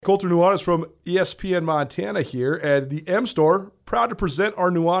Colter Nuanez from ESPN Montana here, and the M Store, proud to present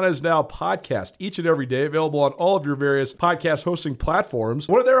our Nuanez Now podcast each and every day, available on all of your various podcast hosting platforms.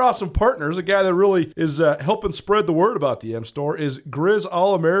 One of their awesome partners, a guy that really is helping spread the word about the M Store, is Grizz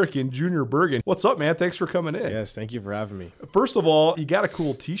All-American Junior Bergen. What's up, man? Thanks for coming in. Yes, thank you for having me. First of all, you got a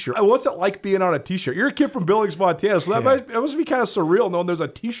cool t-shirt. What's it like being on a t-shirt? You're a kid from Billings, Montana, so that must be kind of surreal knowing there's a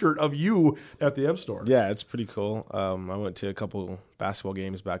t-shirt of you at the M Store. Yeah, it's pretty cool. I went to a couple basketball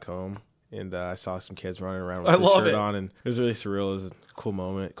games back home, and I saw some kids running around with the shirt on, and it was really surreal. It was a cool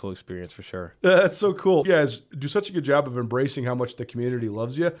moment, cool experience for sure. That's so cool. You guys do such a good job of embracing how much the community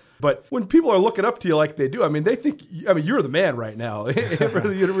loves you. But when people are looking up to you like they do, they think, you're the man right now for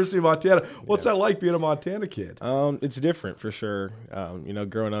the University of Montana. What's that like being a Montana kid? It's different for sure.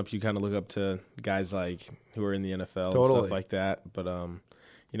 Growing up, you kind of look up to guys like who are in the NFL and stuff like that. But,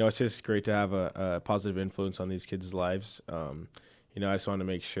 it's just great to have a positive influence on these kids' lives. I just want to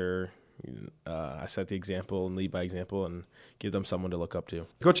make sure I set the example and lead by example and give them someone to look up to.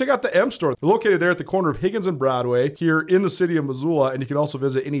 Go check out the M Store. They're located there at the corner of Higgins and Broadway here in the city of Missoula, and you can also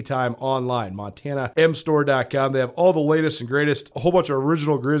visit anytime online, montanamstore.com. They have all the latest and greatest, a whole bunch of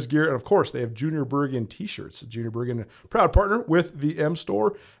original Grizz gear, and of course, they have Junior Bergen t-shirts. Junior Bergen, proud partner with the M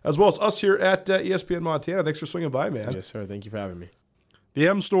Store, as well as us here at ESPN Montana. Thanks for swinging by, man. Yes, sir. Thank you for having me. The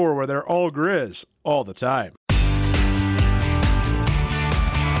M Store, where they're all Grizz all the time.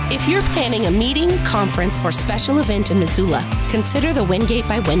 If you're planning a meeting, conference, or special event in Missoula, consider the Wingate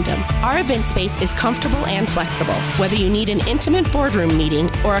by Wyndham. Our event space is comfortable and flexible. Whether you need an intimate boardroom meeting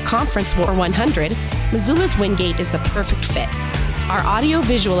or a conference for 100, Missoula's Wingate is the perfect fit. Our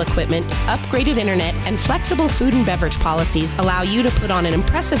audio-visual equipment, upgraded internet, and flexible food and beverage policies allow you to put on an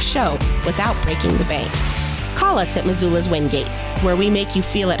impressive show without breaking the bank. Call us at Missoula's Wingate, where we make you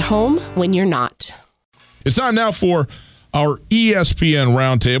feel at home when you're not. It's time now for our ESPN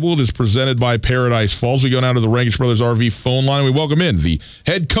Roundtable. It is presented by Paradise Falls. We go now to the Rankish Brothers RV phone line. We welcome in the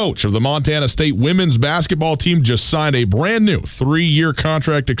head coach of the Montana State women's basketball team. Just signed a brand new 3-year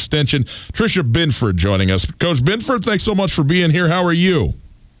contract extension. Tricia Binford joining us. Coach Binford, thanks so much for being here. How are you?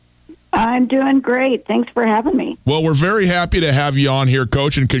 I'm doing great. Thanks for having me. Well, we're very happy to have you on here,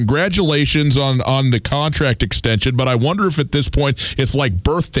 Coach, and congratulations on the contract extension. But I wonder if at this point it's like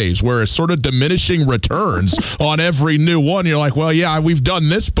birthdays where it's sort of diminishing returns on every new one. You're like, well, yeah, we've done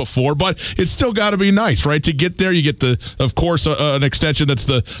this before, but it's still got to be nice, right? To get there, you get, of course, an extension that's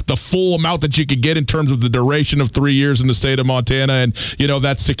the full amount that you could get in terms of the duration of 3 years in the state of Montana and,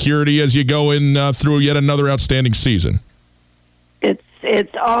 that security as you go in through yet another outstanding season.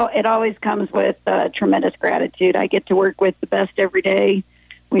 It always comes with tremendous gratitude. I get to work with the best every day.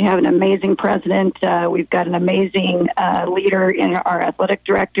 We have an amazing president. We've got an amazing leader in our athletic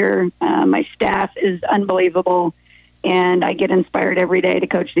director. My staff is unbelievable, and I get inspired every day to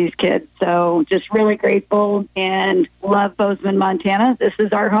coach these kids. So just really grateful and love Bozeman, Montana. This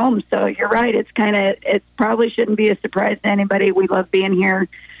is our home. So you're right. It probably shouldn't be a surprise to anybody. We love being here.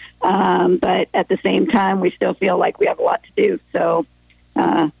 But at the same time, we still feel like we have a lot to do. So,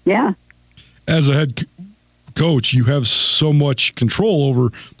 yeah. As a head coach, you have so much control over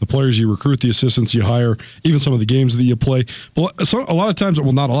the players you recruit, the assistants you hire, even some of the games that you play. But a lot of times,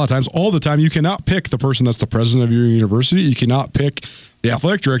 well, not a lot of times, all the time, you cannot pick the person that's the president of your university. You cannot pick the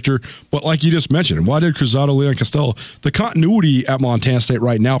athletic director. But like you just mentioned, why did Cruzado, Leon Costello, the continuity at Montana State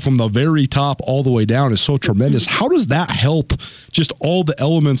right now from the very top all the way down is so tremendous. How does that help just all the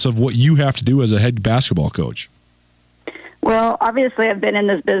elements of what you have to do as a head basketball coach? Well, obviously, I've been in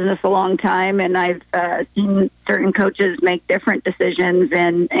this business a long time, and I've seen certain coaches make different decisions.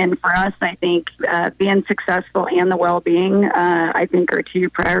 And for us, I think being successful and the well-being, I think, are two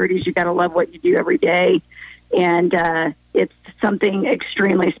priorities. You got to love what you do every day. And it's something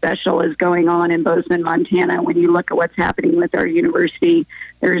extremely special is going on in Bozeman, Montana. When you look at what's happening with our university,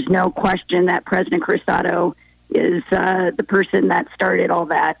 there's no question that President Cruzado is the person that started all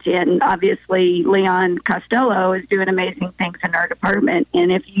that. And obviously, Leon Costello is doing amazing things in our department.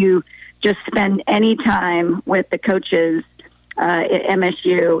 And if you just spend any time with the coaches at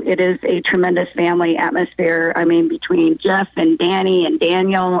MSU, it is a tremendous family atmosphere. Between Jeff and Danny and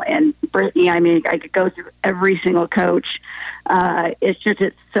Daniel and Brittany, I could go through every single coach.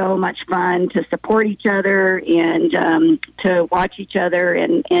 It's so much fun to support each other and to watch each other.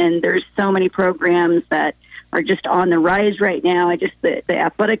 And there's so many programs that are just on the rise right now. The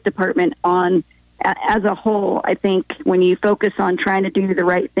athletic department as a whole, I think when you focus on trying to do the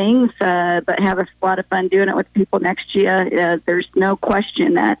right things, but have a lot of fun doing it with people next to you, there's no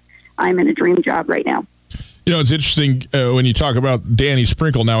question that I'm in a dream job right now. You know, it's interesting when you talk about Danny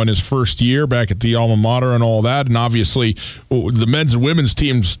Sprinkle now in his first year back at the alma mater and all that, and obviously the men's and women's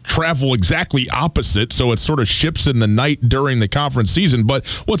teams travel exactly opposite, so it sort of shifts in the night during the conference season. But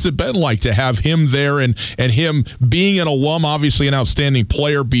what's it been like to have him there and him being an alum, obviously an outstanding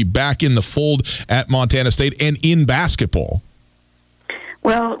player, be back in the fold at Montana State and in basketball?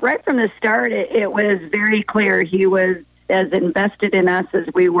 Well, right from the start, it was very clear he was as invested in us as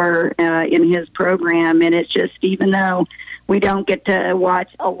we were in his program. And it's just, even though we don't get to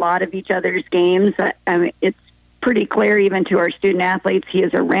watch a lot of each other's games, I mean, it's pretty clear even to our student athletes, he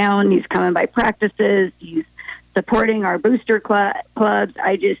is around, he's coming by practices, he's supporting our booster clubs.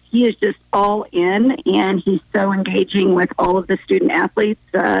 He is just all in, and he's so engaging with all of the student athletes.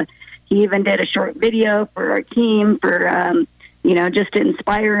 He even did a short video for our team for, just to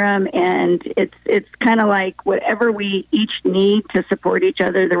inspire them. And it's kind of like whatever we each need to support each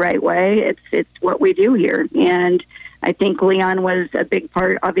other the right way. It's what we do here. And I think Leon was a big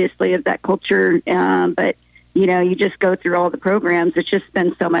part, obviously, of that culture. But, you just go through all the programs. It's just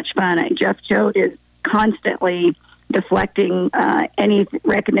been so much fun. Jeff Choate is constantly deflecting any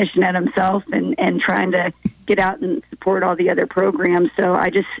recognition at himself and trying to get out and support all the other programs. So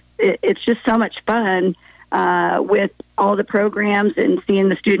it's just so much fun with all the programs and seeing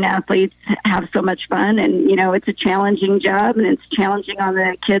the student athletes have so much fun. And, it's a challenging job, and it's challenging on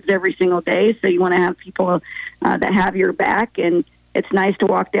the kids every single day. So you want to have people that have your back. And it's nice to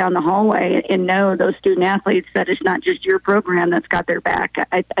walk down the hallway and know those student athletes that it's not just your program that's got their back.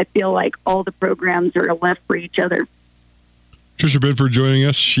 I feel like all the programs are a lift for each other. Tricia Binford joining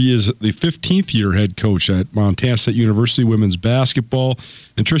us. She is the 15th year head coach at Montana State University women's basketball.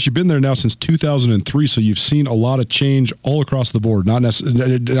 And Trish, you've been there now since 2003, so you've seen a lot of change all across the board, not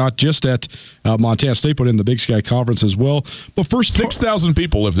just at Montana State, but in the Big Sky Conference as well. But first, 6,000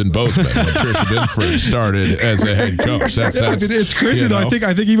 people lived in Bozeman when Tricia Binford started as a head coach. It's crazy, though. I think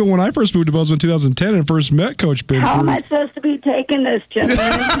even when I first moved to Bozeman in 2010 and first met Coach Binford. How am I supposed to be taking this,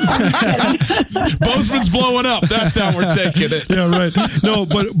 gentlemen? Bozeman's blowing up. That's how we're taking it. Yeah, right. No,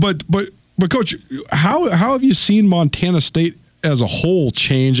 but Coach, how have you seen Montana State as a whole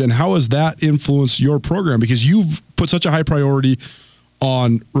change, and how has that influenced your program? Because you've put such a high priority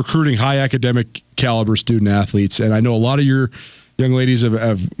on recruiting high academic caliber student athletes, and I know a lot of your young ladies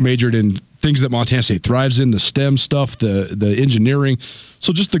have majored in things that Montana State thrives in, the STEM stuff, the engineering.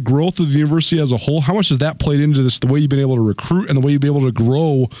 So just the growth of the university as a whole, how much has that played into this, the way you've been able to recruit and the way you've been able to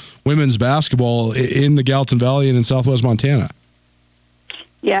grow women's basketball in the Gallatin Valley and in Southwest Montana?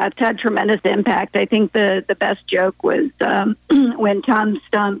 Yeah, it's had tremendous impact. I think the best joke was when Tom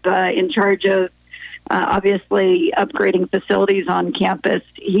Stump, in charge of obviously upgrading facilities on campus,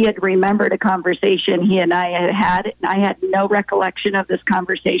 he had remembered a conversation he and I had. And I had no recollection of this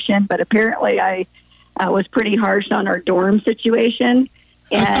conversation, but apparently I was pretty harsh on our dorm situation.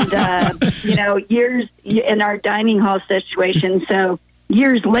 And, years in our dining hall situation. So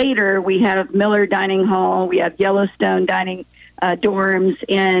years later, we have Miller Dining Hall, we have Yellowstone Dining dorms,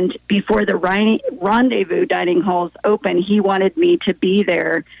 and before the Rendezvous dining halls open, he wanted me to be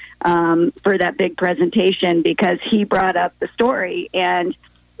there for that big presentation because he brought up the story. And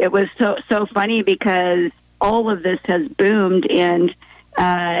it was so funny because all of this has boomed, and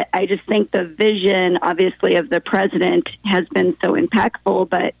I just think the vision, obviously, of the president has been so impactful,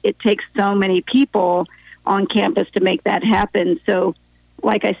 but it takes so many people on campus to make that happen. So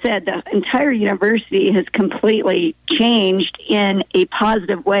like I said, the entire university has completely changed in a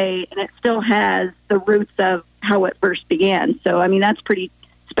positive way, and it still has the roots of how it first began. So, I mean, that's pretty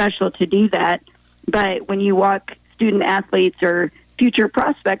special to do that. But when you walk student athletes or future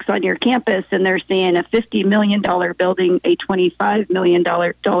prospects on your campus and they're seeing a $50 million building, a $25 million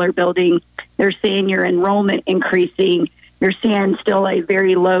building, they're seeing your enrollment increasing, you're seeing still a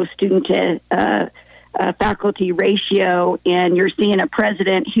very low student to faculty ratio, and you're seeing a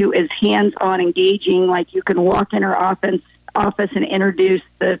president who is hands-on engaging, like you can walk in her office and introduce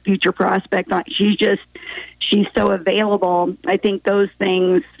the future prospect. She's so available. I think those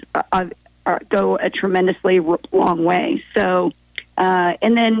things go a tremendously long way. So,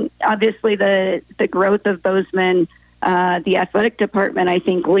 and then obviously the growth of Bozeman, the athletic department, I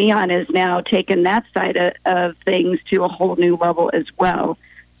think Leon has now taken that side of things to a whole new level as well.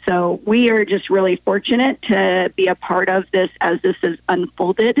 So we are just really fortunate to be a part of this as this has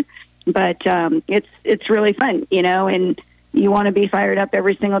unfolded. But it's really fun, and you want to be fired up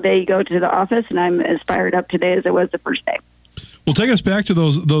every single day you go to the office, and I'm as fired up today as I was the first day. Well, take us back to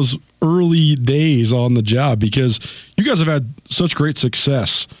those early days on the job, because you guys have had such great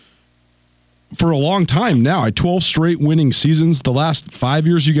success for a long time now, 12 straight winning seasons. The last 5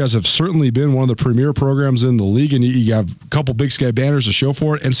 years, you guys have certainly been one of the premier programs in the league, and you have a couple Big Sky banners to show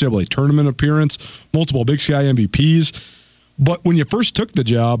for it, NCAA tournament appearance, multiple Big Sky MVPs. But when you first took the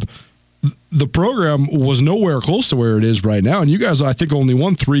job, the program was nowhere close to where it is right now, and you guys, I think, only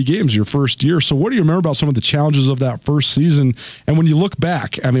won 3 games your first year. So what do you remember about some of the challenges of that first season? And when you look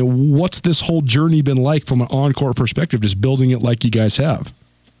back, I mean, what's this whole journey been like from an on-court perspective, just building it like you guys have?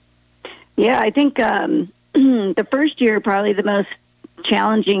 Yeah, I think the first year, probably the most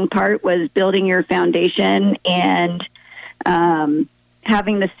challenging part was building your foundation and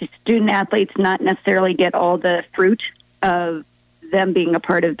having the student athletes not necessarily get all the fruit of them being a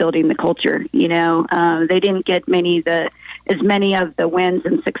part of building the culture. You know, they didn't get as many of the wins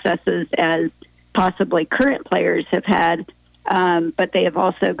and successes as possibly current players have had, but they have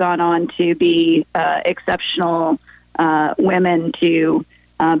also gone on to be exceptional women to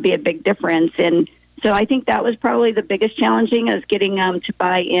be a big difference. And so I think that was probably the biggest challenging, is getting them to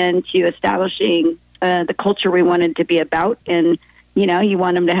buy into establishing the culture we wanted to be about. And you know, you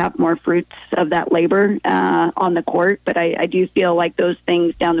want them to have more fruits of that labor on the court. But I do feel like those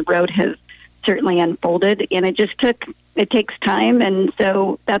things down the road have certainly unfolded, and it takes time. And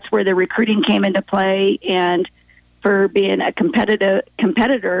so that's where the recruiting came into play. And for being a competitor,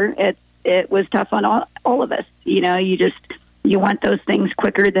 it was tough on all of us. You know, you want those things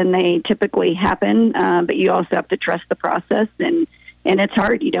quicker than they typically happen, but you also have to trust the process, and it's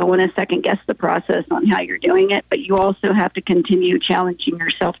hard. You don't want to second guess the process on how you're doing it, but you also have to continue challenging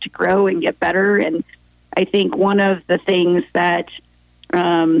yourself to grow and get better. And I think one of the things that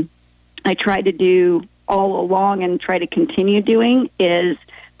I try to do all along and try to continue doing is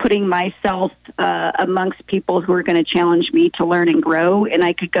putting myself amongst people who are going to challenge me to learn and grow. And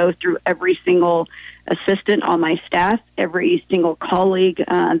I could go through every single assistant on my staff, every single colleague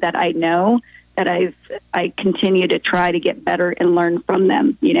that I know, that I continue to try to get better and learn from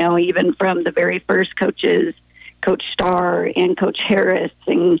them. You know, even from the very first coaches, Coach Starr and Coach Harris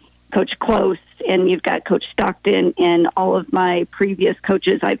and Coach Close, and you've got Coach Stockton and all of my previous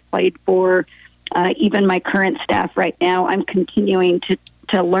coaches I've played for, even my current staff right now. I'm continuing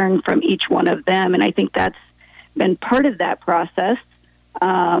to learn from each one of them, and I think that's been part of that process.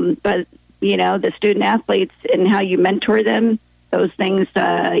 But, you know, the student athletes and how you mentor them, those things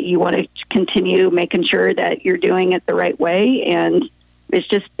you want to continue making sure that you're doing it the right way. And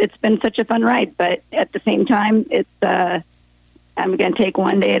it's been such a fun ride. But at the same time, I'm going to take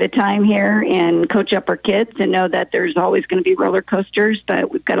one day at a time here and coach up our kids and know that there's always going to be roller coasters, but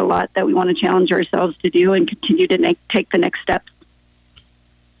we've got a lot that we want to challenge ourselves to do and continue to take the next steps.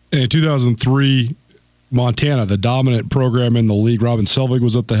 In 2003, Montana, the dominant program in the league, Robin Selvig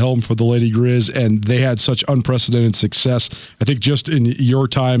was at the helm for the Lady Grizz, and they had such unprecedented success. I think just in your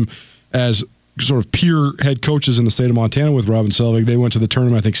time as sort of peer head coaches in the state of Montana with Robin Selvig, they went to the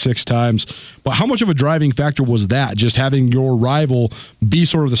tournament, I think, 6 times. But how much of a driving factor was that, just having your rival be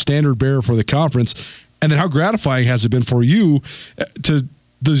sort of the standard bearer for the conference? And then how gratifying has it been for you to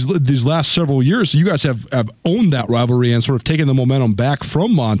these last several years? You guys have owned that rivalry and sort of taken the momentum back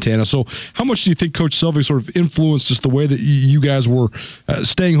from Montana. So how much do you think Coach Selvig sort of influenced just the way that you guys were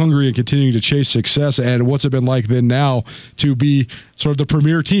staying hungry and continuing to chase success? And what's it been like then now to be sort of the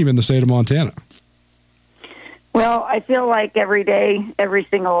premier team in the state of Montana? Well, I feel like every day, every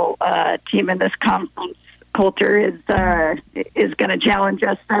single team in this conference culture is going to challenge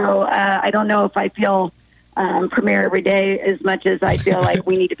us. So I don't know if I feel premier every day as much as I feel like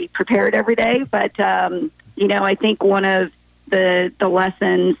we need to be prepared every day. But, you know, I think one of the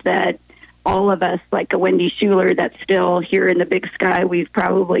lessons that all of us, like a Wendy Schuler that's still here in the Big Sky, we've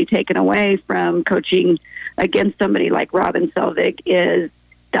probably taken away from coaching against somebody like Robin Selvig is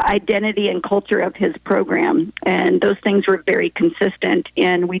the identity and culture of his program. And those things were very consistent.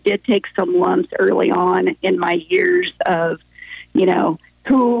 And we did take some lumps early on in my years of, you know,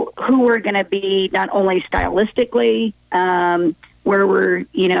 who we're going to be, not only stylistically, where we're,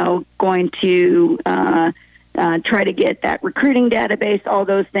 you know, going to try to get that recruiting database, all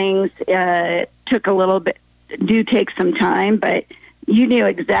those things took a little bit, do take some time, but you knew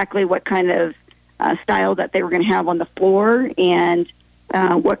exactly what kind of style that they were going to have on the floor and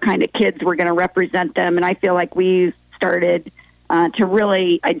what kind of kids were going to represent them. And I feel like we've started to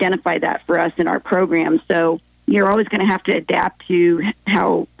really identify that for us in our program. So you're always going to have to adapt to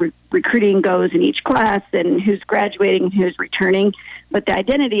how recruiting goes in each class and who's graduating and who's returning. But the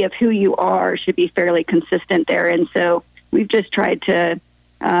identity of who you are should be fairly consistent there. And so we've just tried to,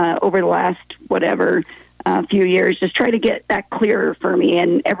 over the last, few years, just try to get that clearer for me.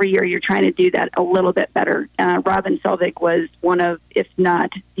 And every year you're trying to do that a little bit better. Robin Selvig was one of, if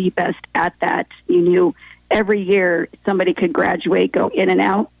not the best at that. You knew every year somebody could graduate, go in and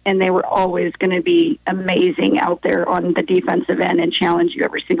out, and they were always going to be amazing out there on the defensive end and challenge you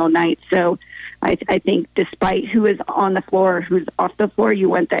every single night. So I think despite who is on the floor, who's off the floor, you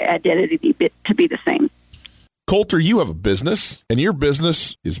want the identity to be the same. Colter, you have a business, and your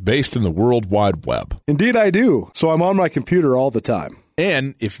business is based in the World Wide Web. Indeed, I do. So I'm on my computer all the time.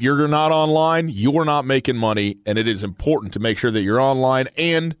 And if you're not online, you're not making money, and it is important to make sure that you're online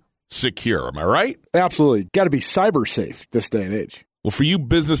and secure. Am I right? Absolutely. Got to be cyber safe this day and age. Well, for you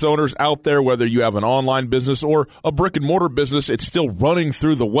business owners out there, whether you have an online business or a brick-and-mortar business, it's still running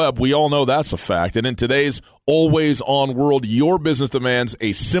through the web. We all know that's a fact. And in today's always-on world, your business demands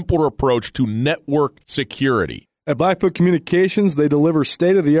a simpler approach to network security. At Blackfoot Communications, they deliver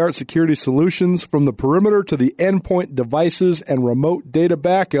state-of-the-art security solutions from the perimeter to the endpoint devices and remote data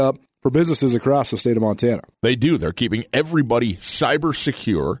backup for businesses across the state of Montana. They do. They're keeping everybody cyber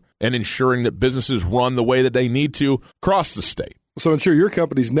secure and ensuring that businesses run the way that they need to across the state. So ensure your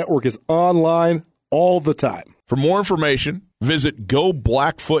company's network is online all the time. For more information, visit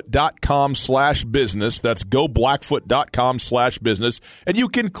goblackfoot.com/business. That's goblackfoot.com/business. And you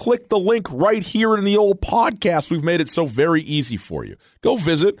can click the link right here in the old podcast. We've made it so very easy for you. Go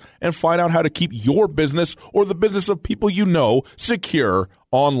visit and find out how to keep your business or the business of people you know secure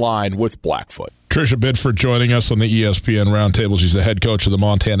online with Blackfoot. Tricia Bidford joining us on the ESPN Roundtable. She's the head coach of the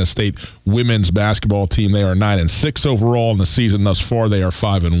Montana State women's basketball team. They are 9-6 overall in the season thus far. They are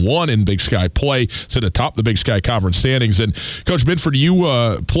 5-1 in Big Sky play, sit atop the Big Sky Conference standings. And Coach Bidford,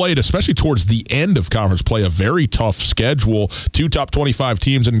 you played, especially towards the end of conference play, a very tough schedule. 2 top 25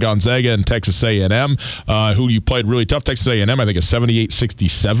 teams in Gonzaga and Texas A&M, who you played really tough. Texas A&M, I think a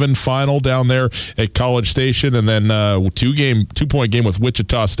 78-67 final down there at College Station, and then 2-point game with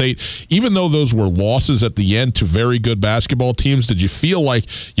Wichita State. Even though those were losses at the end to very good basketball teams, did you feel like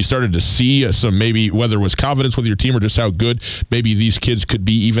you started to see some, maybe whether it was confidence with your team or just how good maybe these kids could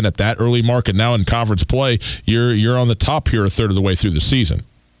be even at that early mark? And now in conference play, you're on the top here a third of the way through the season.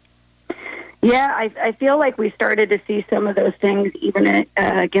 Yeah, I feel like we started to see some of those things even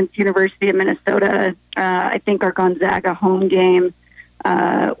against University of Minnesota. I think our Gonzaga home game,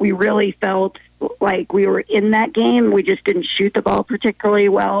 we really felt like we were in that game. We just didn't shoot the ball particularly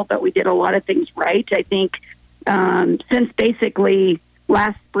well, but we did a lot of things right. I think since basically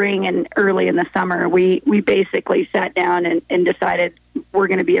last spring and early in the summer, we basically sat down and decided we're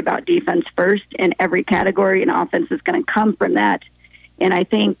going to be about defense first in every category, and offense is going to come from that. And I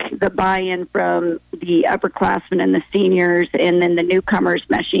think the buy-in from the upperclassmen and the seniors and then the newcomers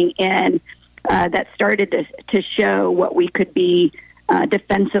meshing in, that started to show what we could be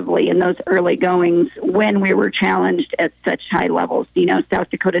defensively in those early goings when we were challenged at such high levels. You know, South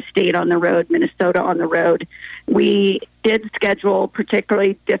Dakota State on the road, Minnesota on the road. We did schedule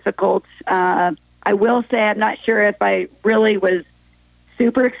particularly difficult. I will say I'm not sure if I really was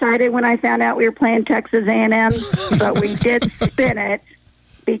super excited when I found out we were playing Texas A&M, but we did spin it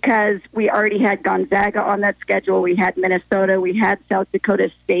because we already had Gonzaga on that schedule. We had Minnesota, we had South Dakota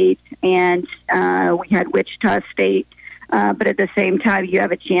State, and we had Wichita State. But at the same time, you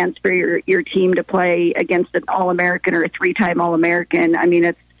have a chance for your team to play against an All-American or a 3-time All-American. I mean,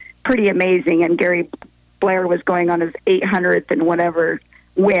 it's pretty amazing. And Gary Blair was going on his 800th and whatever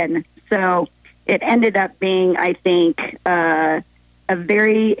win. So it ended up being, I think, a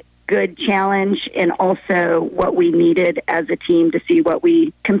very good challenge and also what we needed as a team to see what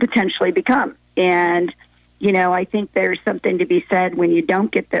we can potentially become. And you know, I think there's something to be said when you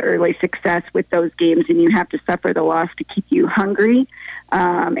don't get the early success with those games and you have to suffer the loss to keep you hungry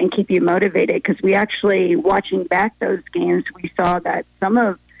and keep you motivated. Because we actually, watching back those games, we saw that some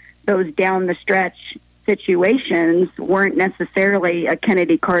of those down the stretch situations weren't necessarily a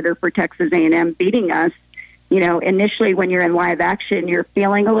Kennedy Carter for Texas A&M beating us. You know, initially when you're in live action, you're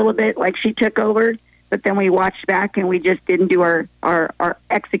feeling a little bit like she took over. But then we watched back and we just didn't do our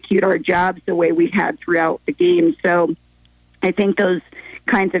execute our jobs the way we had throughout the game. So I think those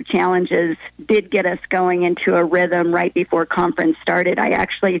kinds of challenges did get us going into a rhythm right before conference started. I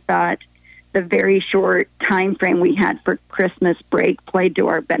actually thought the very short time frame we had for Christmas break played to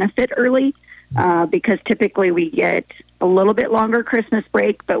our benefit early because typically we get a little bit longer Christmas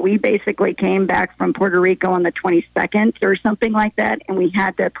break, but we basically came back from Puerto Rico on the 22nd or something like that, and we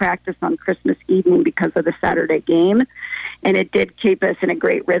had to practice on Christmas evening because of the Saturday game. And it did keep us in a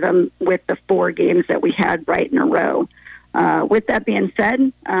great rhythm with the 4 games that we had right in a row. With that being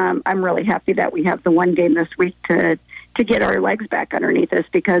said, I'm really happy that we have the one game this week to to get our legs back underneath us,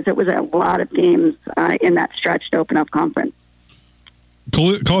 because it was a lot of games in that stretch to open up conference.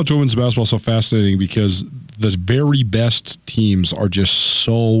 College women's basketball is so fascinating because the very best teams are just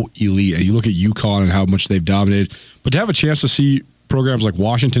so elite. And you look at UConn and how much they've dominated. But to have a chance to see programs like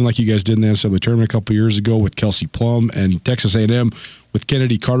Washington, like you guys did in the NCAA tournament a couple years ago with Kelsey Plum, and Texas A&M with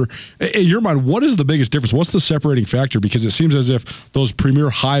Kennedy Carter, in your mind, what is the biggest difference? What's the separating factor? Because it seems as if those premier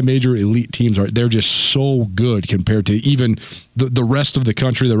high major elite teams they're just so good compared to even the rest of the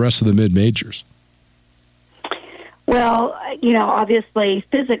country, the rest of the mid majors. Well, obviously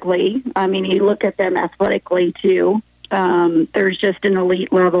physically, you look at them athletically too. There's just an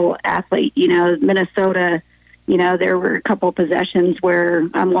elite level athlete. Minnesota, there were a couple possessions where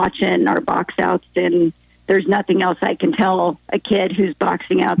I'm watching our box outs and there's nothing else I can tell a kid who's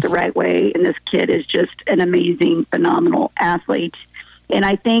boxing out the right way. And this kid is just an amazing, phenomenal athlete. And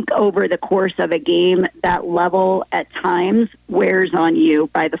I think over the course of a game, that level at times wears on you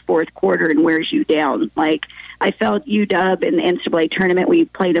by the fourth quarter and wears you down. Like, I felt UW in the NCAA tournament, we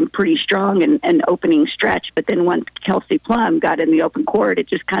played them pretty strong in an opening stretch. But then once Kelsey Plum got in the open court, it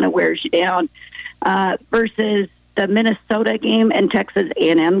just kind of wears you down. Versus the Minnesota game and Texas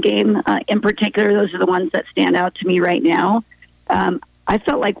A&M game in particular, those are the ones that stand out to me right now. I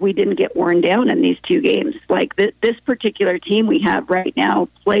felt like we didn't get worn down in these two games. Like this particular team we have right now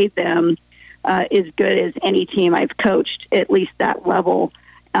played them as good as any team I've coached, at least that level.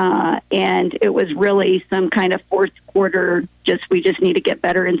 And it was really some kind of fourth quarter, we just need to get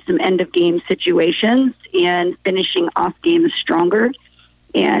better in some end of game situations and finishing off games stronger.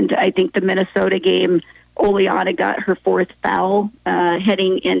 And I think the Minnesota game, Oleana got her fourth foul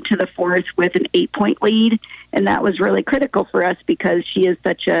heading into the fourth with an 8-point lead. And that was really critical for us because she is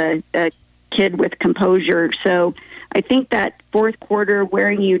such a kid with composure. So I think that fourth quarter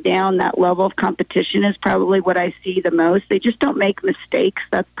wearing you down, that level of competition is probably what I see the most. They just don't make mistakes.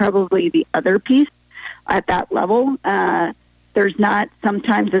 That's probably the other piece at that level. There's not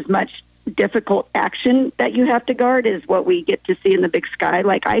sometimes as much difficult action that you have to guard as what we get to see in the Big Sky.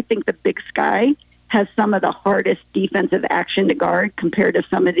 Like, I think the Big Sky has some of the hardest defensive action to guard compared to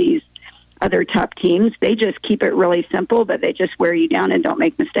some of these other top teams. They just keep it really simple, but they just wear you down and don't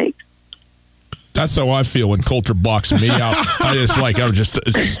make mistakes. That's how I feel when Coulter blocks me out. I'm just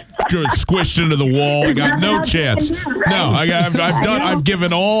squished into the wall. I got no chance. No, I've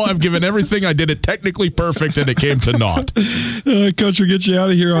given everything. I did it technically perfect, and it came to naught. Coach, we'll get you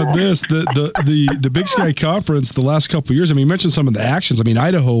out of here on this. The Big Sky Conference the last couple of years. You mentioned some of the actions.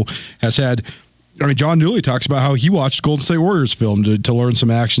 Idaho has had. John Dooley talks about how he watched Golden State Warriors film to learn some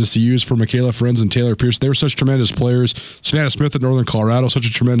actions to use for Michaela Friends and Taylor Pierce. They were such tremendous players. Savannah Smith at Northern Colorado, such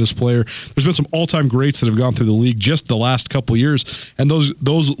a tremendous player. There's been some all-time greats that have gone through the league just the last couple of years, and those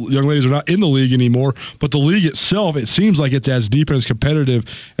young ladies are not in the league anymore. But the league itself, it seems like it's as deep and as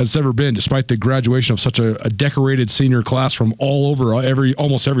competitive as it's ever been, despite the graduation of such a decorated senior class from all over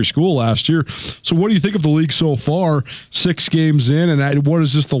almost every school last year. So what do you think of the league so far, 6 games in, and what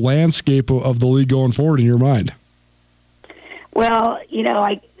is just the landscape of the league going forward in your mind? Well,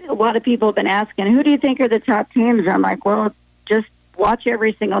 a lot of people have been asking, who do you think are the top teams? I'm like, well, just watch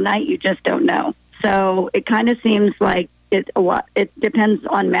every single night. You just don't know. So it kind of seems like it depends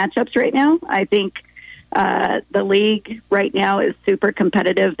on matchups right now. I think the league right now is super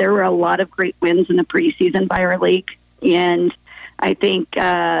competitive. There were a lot of great wins in the preseason by our league. And I think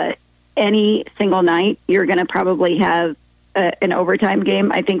any single night you're going to probably have an overtime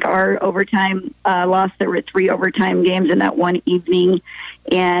game. I think our overtime loss, there were 3 overtime games in that one evening.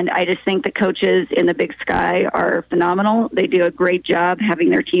 And I just think the coaches in the Big Sky are phenomenal. They do a great job having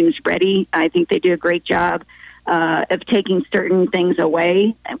their teams ready. I think they do a great job of taking certain things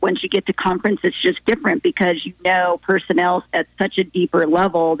away. Once you get to conference, it's just different because personnel's at such a deeper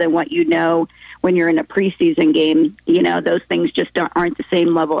level than what when you're in a preseason game. Those things just aren't the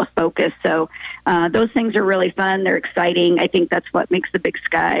same level of focus. So those things are really fun. They're exciting. I think that's what makes the Big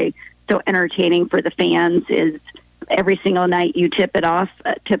Sky so entertaining for the fans is every single night you tip it up,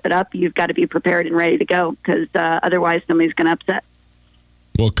 you've got to be prepared and ready to go because otherwise somebody's going to upset.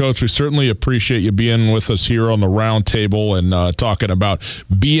 Well, Coach, we certainly appreciate you being with us here on the round table and talking about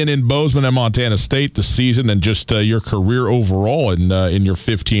being in Bozeman and Montana State this season and just your career overall in your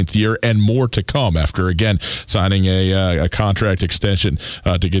 15th year and more to come after, again, signing a contract extension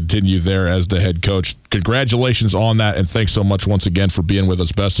to continue there as the head coach. Congratulations on that, and thanks so much once again for being with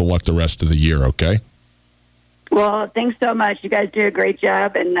us. Best of luck the rest of the year, okay? Well, thanks so much. You guys do a great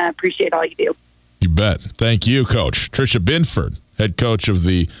job, and appreciate all you do. You bet. Thank you, Coach. Tricia Binford, head coach of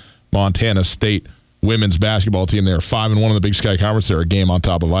the Montana State women's basketball team. They are 5-1 in the Big Sky Conference. They're a game on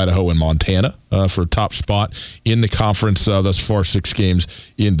top of Idaho and Montana for a top spot in the conference thus far, 6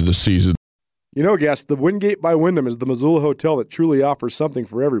 games into the season. You know, guys, the Wingate by Wyndham is the Missoula hotel that truly offers something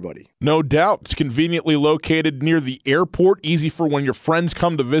for everybody. No doubt. It's conveniently located near the airport, easy for when your friends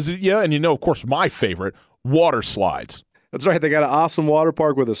come to visit you. And you know, of course, my favorite, water slides. That's right. They got an awesome water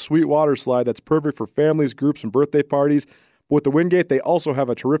park with a sweet water slide that's perfect for families, groups, and birthday parties. But with the Wingate, they also have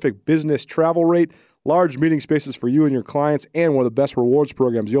a terrific business travel rate, large meeting spaces for you and your clients, and one of the best rewards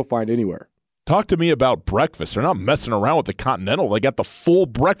programs you'll find anywhere. Talk to me about breakfast. They're not messing around with the Continental. They got the full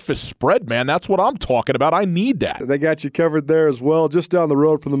breakfast spread, man. That's what I'm talking about. I need that. They got you covered there as well. Just down the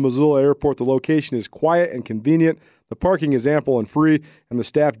road from the Missoula Airport, the location is quiet and convenient. The parking is ample and free, and the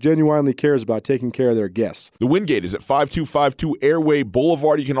staff genuinely cares about taking care of their guests. The Wingate is at 5252 Airway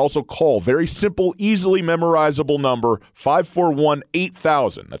Boulevard. You can also call. Very simple, easily memorizable number,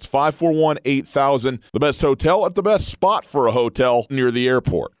 541-8000. That's 541-8000. The best hotel at the best spot for a hotel near the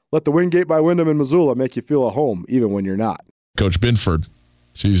airport. Let the Wingate by Wyndham in Missoula make you feel at home, even when you're not. Coach Binford,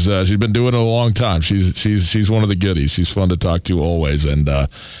 she's been doing it a long time. She's one of the goodies. She's fun to talk to always, and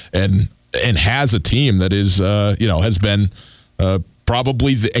has a team that is has been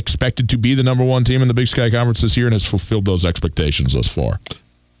probably expected to be the number one team in the Big Sky Conference this year, and has fulfilled those expectations thus far.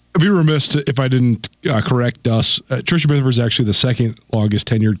 I'd be remiss if I didn't correct us. Tricia Binford is actually the second longest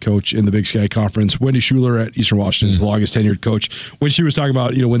tenured coach in the Big Sky Conference. Wendy Schuler at Eastern Washington is the longest tenured coach. When she was talking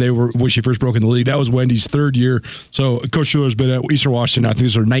about, when she first broke in the league, that was Wendy's 3rd year. So Coach Schuler's been at Eastern Washington. I think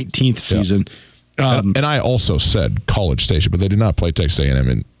this is her 19th season. And I also said College Station, but they did not play Texas A&M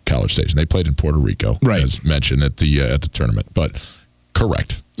in College Station. They played in Puerto Rico, right, as mentioned at the tournament. But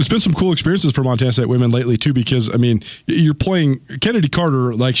correct. There's been some cool experiences for Montana State women lately too, because you're playing Kennedy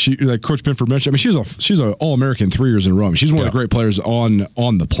Carter, like Coach Binford mentioned. She's an All-American 3 years in a row. She's one of the great players on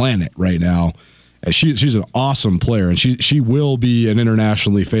the planet right now. And she's an awesome player, and she will be an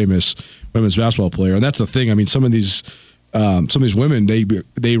internationally famous women's basketball player. And that's the thing. Some of these women,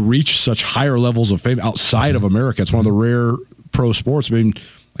 they reach such higher levels of fame outside of America. It's one of the rare pro sports.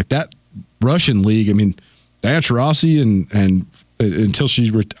 Like that Russian league. Diana Taurasi and until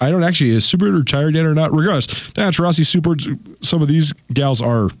she's I don't actually is Super retired yet or not. Regardless, Diana Taurasi, Super. Some of these gals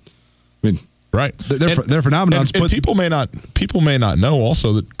are. Right. They're phenomenons. But people may not know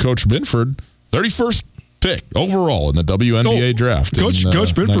also that Coach Binford, 31st pick overall in the WNBA draft. Coach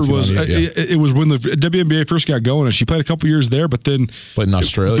Binford was it was when the WNBA first got going, and she played a couple years there, but then played in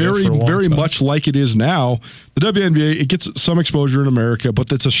Australia. Very much like it is now. The WNBA, it gets some exposure in America,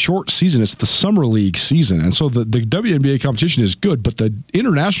 but it's a short season. It's the summer league season, and so the WNBA competition is good, but the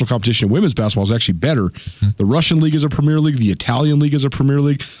international competition in women's basketball is actually better. Mm-hmm. The Russian league is a premier league. The Italian league is a premier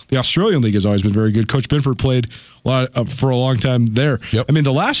league. The Australian league has always been very good. Coach Binford played for a long time there. Yep.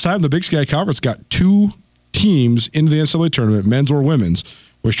 The last time the Big Sky Conference got 2 teams into the NCAA tournament, men's or women's,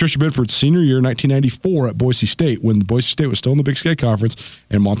 was Tricia Binford's senior year, 1994, at Boise State, when Boise State was still in the Big Sky Conference,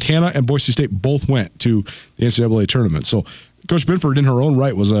 and Montana and Boise State both went to the NCAA tournament. So Coach Binford, in her own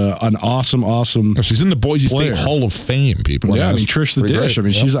right, was an awesome. She's in the Boise State Hall of Fame, people. Yeah, Trish the Dish.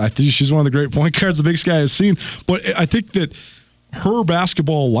 I think she's one of the great point guards the Big Sky has seen. But I think that her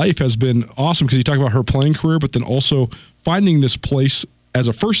basketball life has been awesome, because you talk about her playing career, but then also finding this place as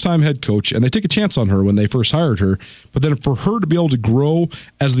a first-time head coach, and they take a chance on her when they first hired her, but then for her to be able to grow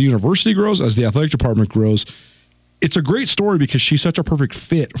as the university grows, as the athletic department grows, it's a great story because she's such a perfect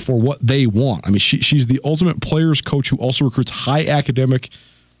fit for what they want. She's the ultimate players coach who also recruits high academic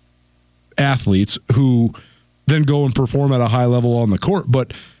athletes who then go and perform at a high level on the court.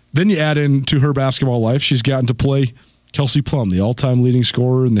 But then you add into her basketball life, she's gotten to play Kelsey Plum, the all-time leading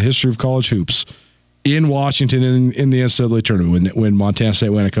scorer in the history of college hoops, in Washington in the NCAA tournament when Montana State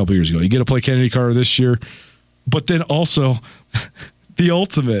went a couple years ago. You get to play Kennedy Carter this year, but then also the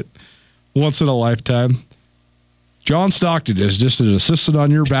ultimate once-in-a-lifetime, John Stockton is just an assistant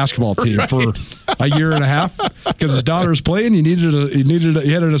on your basketball team for a year and a half because his daughter's playing. He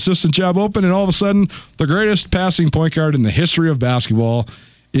had an assistant job open, and all of a sudden, the greatest passing point guard in the history of basketball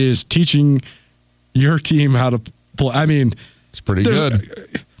is teaching your team how to play. It's pretty good.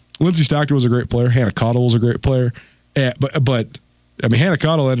 Lindsey Stockton was a great player. Hannah Cottle was a great player. But Hannah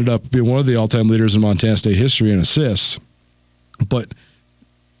Cottle ended up being one of the all-time leaders in Montana State history in assists. But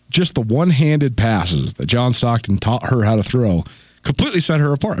just the one-handed passes that John Stockton taught her how to throw completely set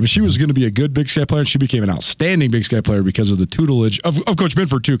her apart. She was going to be a good Big Sky player, and she became an outstanding Big Sky player because of the tutelage of Coach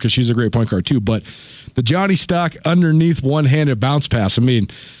Binford, too, because she's a great point guard, too. But the Johnny Stock underneath one-handed bounce pass,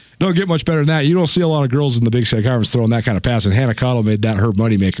 don't get much better than that. You don't see a lot of girls in the Big Sky Conference throwing that kind of pass, and Hannah Cottle made that her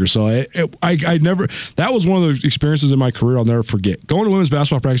moneymaker. So I never. That was one of those experiences in my career I'll never forget. Going to women's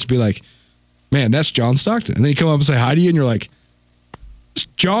basketball practice and be like, man, that's John Stockton. And then you come up and say hi to you, and you're like, it's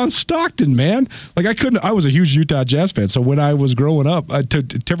John Stockton, man. Like, I was a huge Utah Jazz fan, so when I was growing up,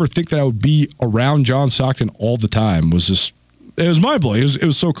 to ever think that I would be around John Stockton all the time was just, it was mind-blowing. It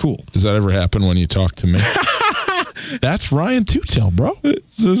was so cool. Does that ever happen when you talk to me? That's Ryan Tutel, bro.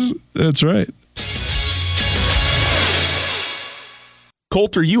 That's right.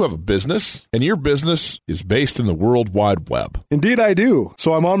 Colter, you have a business, and your business is based in the World Wide Web. Indeed, I do.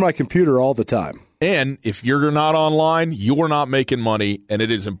 So I'm on my computer all the time. And if you're not online, you're not making money, and it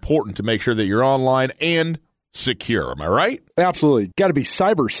is important to make sure that you're online and secure. Am I right? Absolutely. Got to be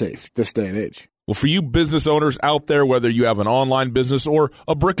cyber safe this day and age. Well, for you business owners out there, whether you have an online business or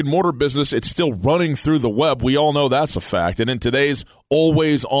a brick-and-mortar business, it's still running through the web. We all know that's a fact. And in today's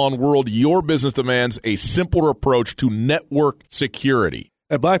always-on world, your business demands a simpler approach to network security.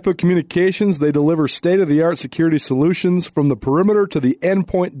 At Blackfoot Communications, they deliver state-of-the-art security solutions from the perimeter to the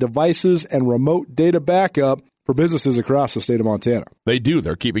endpoint devices and remote data backup for businesses across the state of Montana. They do.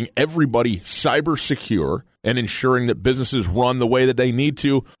 They're keeping everybody cyber secure and ensuring that businesses run the way that they need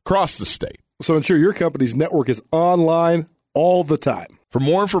to across the state. So ensure your company's network is online all the time. For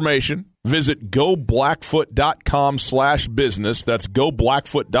more information, visit goblackfoot.com/business. That's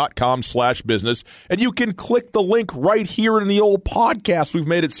goblackfoot.com/business. And you can click the link right here in the old podcast. We've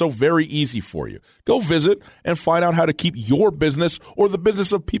made it so very easy for you. Go visit and find out how to keep your business or the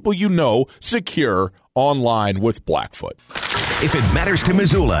business of people you know secure online with Blackfoot. If it matters to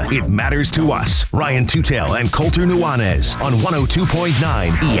Missoula, it matters to us. Ryan Tutel and Colter Nuanez on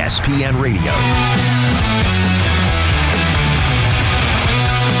 102.9 ESPN Radio.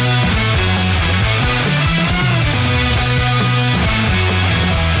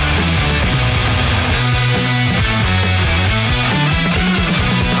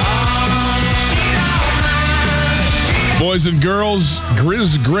 Boys and girls,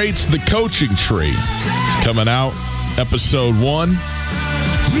 Grizz Greats, The Coaching Tree. It's coming out, episode 1.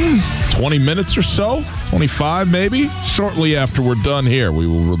 20 minutes or so, 25 maybe. Shortly after we're done here, we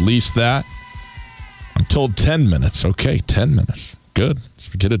will release that. I'm told 10 minutes. Okay, 10 minutes. Good. Let's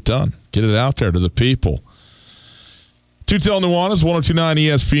get it done. Get it out there to the people. Tutel Nuanez, 102.9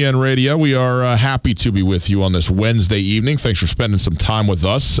 ESPN Radio. We are happy to be with you on this Wednesday evening. Thanks for spending some time with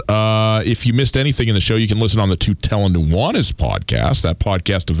us. If you missed anything in the show, you can listen on the Tutel Nuanez podcast. That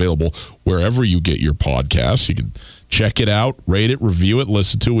podcast available wherever you get your podcasts. You can check it out, rate it, review it,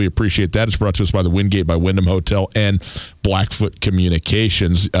 listen to it. We appreciate that. It's brought to us by the Wingate by Wyndham Hotel and Blackfoot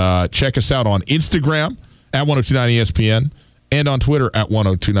Communications. Check us out on Instagram at 102.9 ESPN. And on Twitter at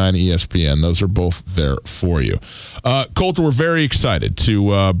 1029 ESPN. Those are both there for you. Colter, we're very excited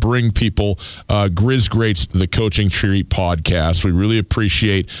to bring people Grizz Greats, the Coaching Tree podcast. We really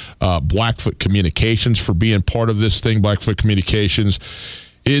appreciate Blackfoot Communications for being part of this thing. Blackfoot Communications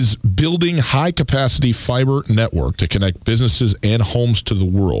is building high-capacity fiber network to connect businesses and homes to the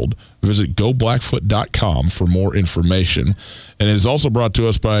world. Visit goblackfoot.com for more information. And it is also brought to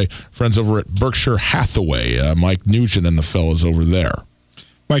us by friends over at Berkshire Hathaway, Mike Nugent and the fellas over there.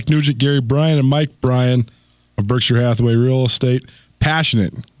 Mike Nugent, Gary Bryan, and Mike Bryan of Berkshire Hathaway Real Estate.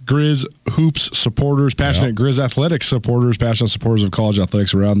 Passionate Grizz hoops supporters, passionate Grizz athletics supporters, passionate supporters of college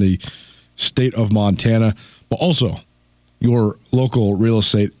athletics around the state of Montana, but also your local real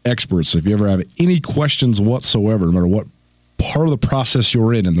estate experts. If you ever have any questions whatsoever, no matter what part of the process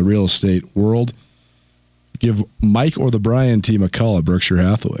you're in the real estate world, give Mike or the Bryan team a call at Berkshire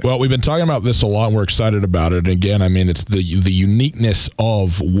Hathaway. Well, we've been talking about this a lot, and we're excited about it. And again, I mean, it's the uniqueness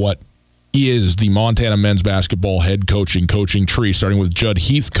of what is the Montana men's basketball head coaching tree, starting with Judd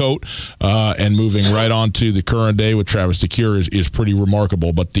Heathcote and moving right on to the current day with Travis DeCuire is pretty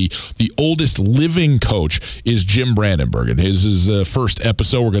remarkable. But the oldest living coach is Jim Brandenburg, and his is the first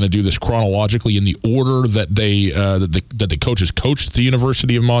episode. We're going to do this chronologically in the order that that the coaches coached at the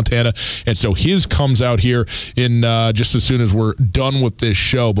University of Montana, and so his comes out here in just as soon as we're done with this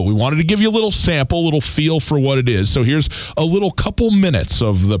show. But we wanted to give you a little sample, a little feel for what it is. So here's a little couple minutes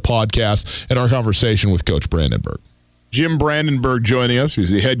of the podcast and our conversation with Coach Brandenburg. Jim Brandenburg joining us, who's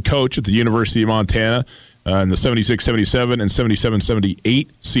the head coach at the University of Montana in the 76-77 and 77-78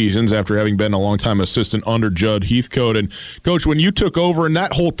 seasons after having been a longtime assistant under Judd Heathcote. And, Coach, when you took over in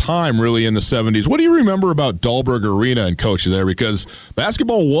that whole time really in the 70s, what do you remember about Dahlberg Arena and coaching there? Because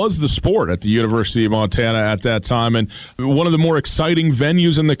basketball was the sport at the University of Montana at that time and one of the more exciting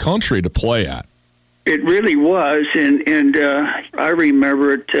venues in the country to play at. It really was, and I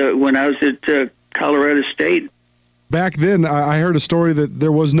remember it when I was at Colorado State. Back then, I heard a story that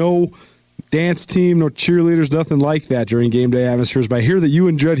there was no dance team, no cheerleaders, nothing like that during game day atmospheres. But I hear that you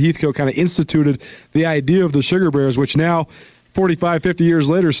and Judd Heathcote kind of instituted the idea of the Sugar Bears, which now 45, 50 years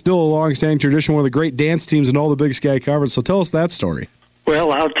later, still a long-standing tradition, one of the great dance teams in all the Big Sky Conference. So tell us that story.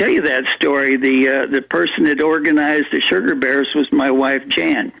 Well, I'll tell you that story. The person that organized the Sugar Bears was my wife,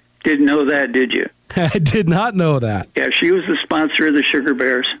 Jan. Didn't know that, did you? I did not know that. Yeah, she was the sponsor of the Sugar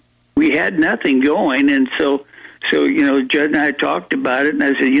Bears. We had nothing going, and so Judd and I talked about it, and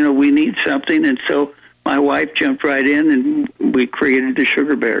I said, we need something, and so my wife jumped right in, and we created the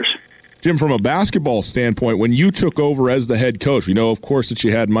Sugar Bears. Jim, from a basketball standpoint, when you took over as the head coach, we know, of course, that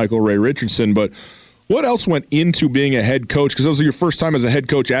you had Michael Ray Richardson, but what else went into being a head coach? Because that was your first time as a head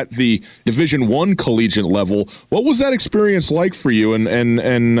coach at the Division I collegiate level. What was that experience like for you, and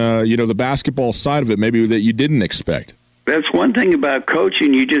the basketball side of it, maybe that you didn't expect? That's one thing about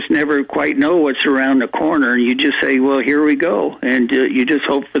coaching. You just never quite know what's around the corner. You just say, well, here we go. And you just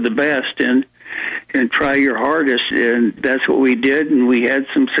hope for the best and try your hardest. And that's what we did, and we had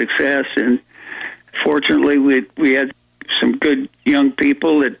some success. And fortunately, we had some good young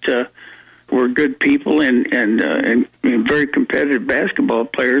people that were good people and very competitive basketball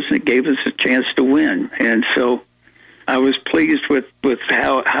players, and it gave us a chance to win. And so I was pleased with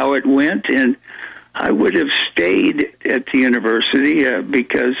how it went, and I would have stayed at the university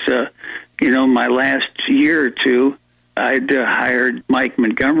because, my last year or two, I'd hired Mike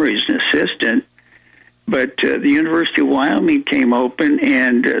Montgomery as an assistant, but the University of Wyoming came open,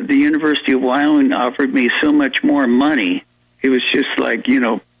 and the University of Wyoming offered me so much more money. It was just like,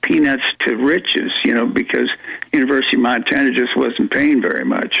 peanuts to riches, because University of Montana just wasn't paying very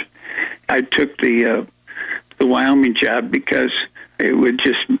much. I took the Wyoming job because it would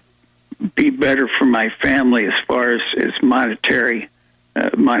just be better for my family as far as monetarily,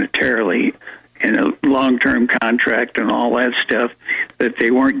 and a long-term contract and all that stuff that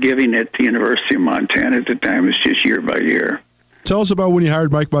they weren't giving at the University of Montana at the time. It was just year by year. Tell us about when you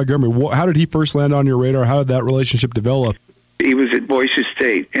hired Mike Montgomery. How did he first land on your radar? How did that relationship develop? He was at Boise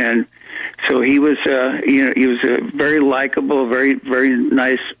State, and so he was he was a very likable, very, very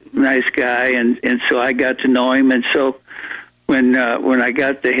nice guy, and so I got to know him. And so when I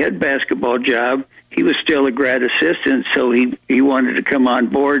got the head basketball job, he was still a grad assistant, so he wanted to come on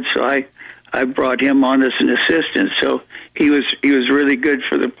board. So I brought him on as an assistant. So he was really good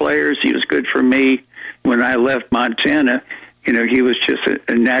for the players. He was good for me. When I left Montana, he was just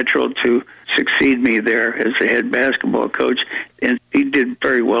a natural to succeed me there as the head basketball coach, and he did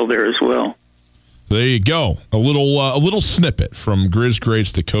very well there as well. There you go. A little snippet from Grizz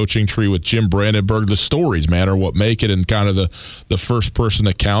Greats, the coaching tree with Jim Brandenburg. The stories, man, are what make it, and kind of the first person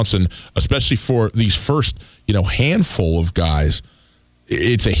that counts, and especially for these first handful of guys.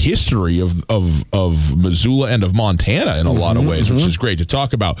 It's a history of Missoula and of Montana in a lot of ways, which is great to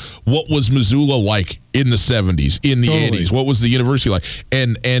talk about. What was Missoula like in the 70s, in the 80s? What was the university like?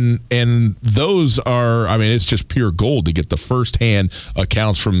 And those are, it's just pure gold to get the firsthand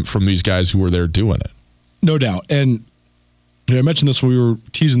accounts from these guys who were there doing it. No doubt. And I mentioned this when we were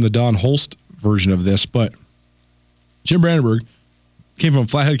teasing the Don Holst version of this, but Jim Brandenburg came from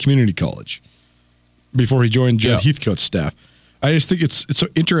Flathead Community College before he joined Judd Heathcote's staff. I just think it's so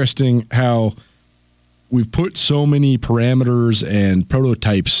interesting how we've put so many parameters and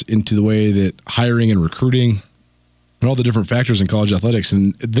prototypes into the way that hiring and recruiting and all the different factors in college athletics.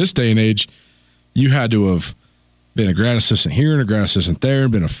 And at this day and age, you had to have been a grad assistant here and a grad assistant there,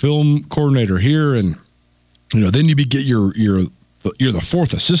 and been a film coordinator here, and then you get you're the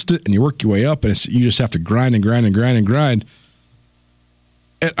fourth assistant, and you work your way up, and you just have to grind and grind and grind and grind.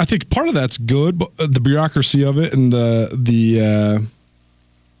 And I think part of that's good, but the bureaucracy of it and the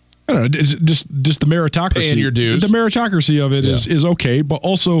I don't know, it's just the meritocracy. Paying your dues. The meritocracy of it is okay, but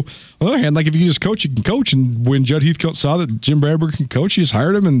also on the other hand, like if you just coach, you can coach. And when Judd Heathcote saw that Jim Brandenburg can coach, he just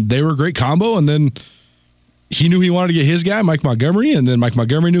hired him, and they were a great combo. And then he knew he wanted to get his guy, Mike Montgomery, and then Mike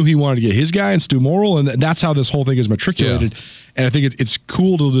Montgomery knew he wanted to get his guy, and Stu Morrill, and that's how this whole thing is matriculated. Yeah. And I think it's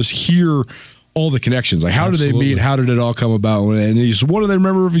cool to just hear all the connections. Like, how did they meet? How did it all come about? And what do they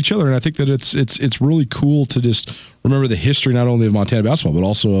remember of each other? And I think that it's really cool to just remember the history not only of Montana basketball, but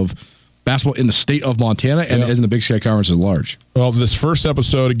also of basketball in the state of Montana and in the Big Sky Conference at large. Well, this first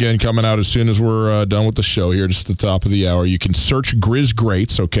episode, again, coming out as soon as we're done with the show here, just at the top of the hour. You can search Grizz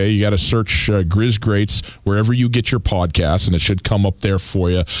Greats, okay? You got to search Grizz Greats wherever you get your podcasts, and it should come up there for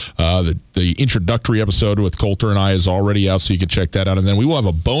you. The introductory episode with Coulter and I is already out, so you can check that out. And then we will have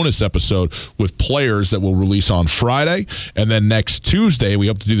a bonus episode with players that will release on Friday. And then next Tuesday, we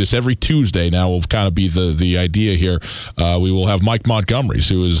hope to do this every Tuesday now, will kind of be the idea here. We will have Mike Montgomery,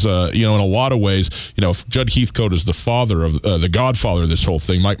 who is, in a lot of ways, if Judd Heathcote is the father of the godfather of this whole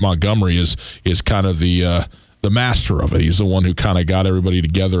thing, Mike Montgomery is kind of the the master of it. He's the one who kind of got everybody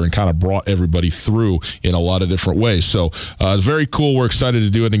together and kind of brought everybody through in a lot of different ways. So it's very cool. We're excited to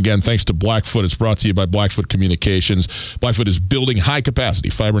do it. And again, thanks to Blackfoot. It's brought to you by Blackfoot Communications. Blackfoot is building high-capacity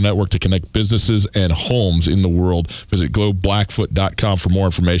fiber network to connect businesses and homes in the world. Visit globeblackfoot.com for more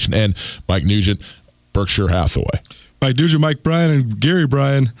information. And Mike Nugent, Berkshire Hathaway. Mike Nugent, Mike Bryan, and Gary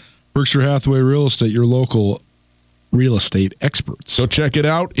Bryan, Berkshire Hathaway Real Estate, your local real estate experts. So check it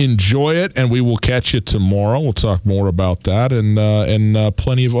out, enjoy it, and we will catch you tomorrow. We'll talk more about that and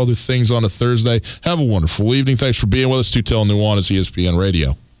plenty of other things on a Thursday. Have a wonderful evening. Thanks for being with us. Tutel Nuanez, ESPN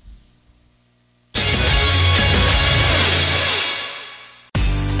Radio.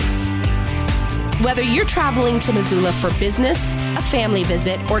 Whether you're traveling to Missoula for business, a family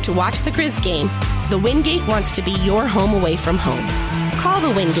visit, or to watch the Grizz game, the Wingate wants to be your home away from home. Call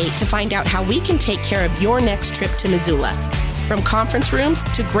the Wingate to find out how we can take care of your next trip to Missoula. From conference rooms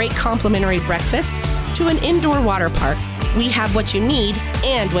to great complimentary breakfast to an indoor water park, we have what you need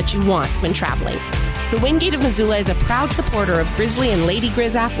and what you want when traveling. The Wingate of Missoula is a proud supporter of Grizzly and Lady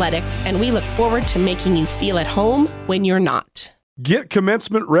Grizz athletics, and we look forward to making you feel at home when you're not. Get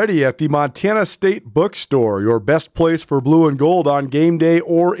commencement ready at the Montana State Bookstore, your best place for blue and gold on game day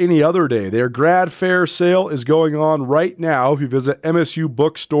or any other day. Their grad fair sale is going on right now if you visit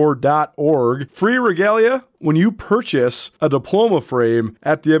msubookstore.org. Free regalia when you purchase a diploma frame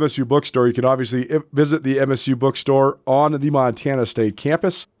at the MSU Bookstore. You can obviously visit the MSU Bookstore on the Montana State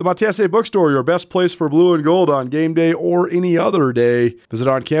campus. The Montana State Bookstore, your best place for blue and gold on game day or any other day. Visit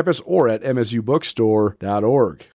on campus or at msubookstore.org.